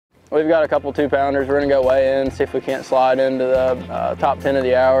We've got a couple 2-pounders. We're gonna go weigh in, see if we can't slide into the top 10 of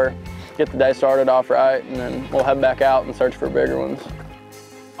the hour, get the day started off right, and then we'll head back out and search for bigger ones.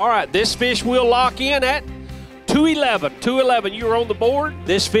 All right, this fish will lock in at 211. 211, you are on the board.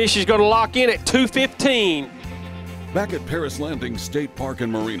 This fish is gonna lock in at 215. Back at Paris Landing State Park and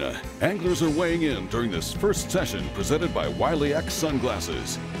Marina, anglers are weighing in during this first session presented by Wiley X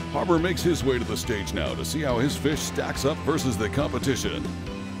Sunglasses. Harbor makes his way to the stage now to see how his fish stacks up versus the competition.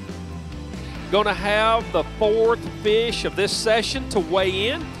 Gonna have the 4th fish of this session to weigh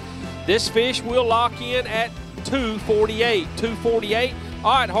in. This fish will lock in at 248. 248.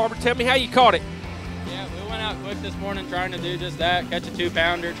 All right, Harbor, tell me how you caught it. Yeah, we went out quick this morning trying to do just that, catch a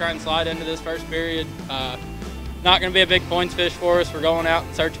 2-pounder, try and slide into this first period. Not going to be a big points fish for us. We're going out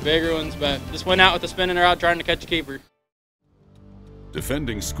in search of bigger ones, but just went out with the spinning rod trying to catch a keeper.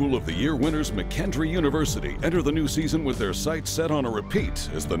 Defending School of the Year winners McKendree University enter the new season with their sights set on a repeat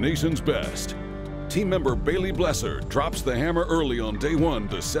as the nation's best. Team member Bailey Blesser drops the hammer early on day 1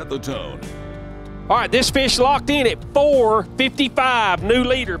 to set the tone. All right, this fish locked in at 455. New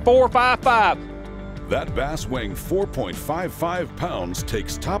leader, 455. That bass weighing 4.55 pounds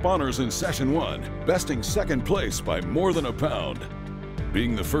takes top honors in session 1, besting second place by more than a pound.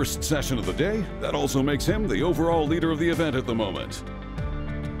 Being the first session of the day, that also makes him the overall leader of the event at the moment.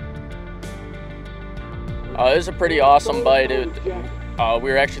 It was a pretty awesome bite.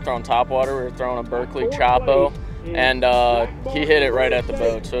 We were actually throwing topwater. We were throwing a Berkley Chapo, and he hit it right at the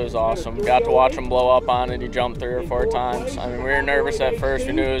boat, so it was awesome. Got to watch him blow up on it. He jumped 3 or 4 times. I mean, we were nervous at first.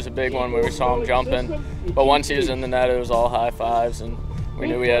 We knew it was a big one when we saw him jumping, but once he was in the net, it was all high fives, and we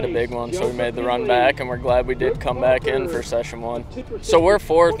knew we had a big one, so we made the run back, and we're glad we did come back in for session 1. So we're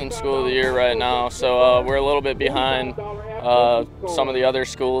 4th in School of the Year right now, so we're a little bit behind some of the other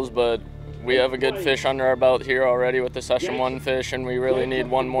schools, but we have a good fish under our belt here already with the session 1 fish, and we really need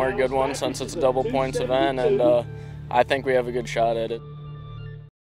one more good one since it's a double points event, and I think we have a good shot at it.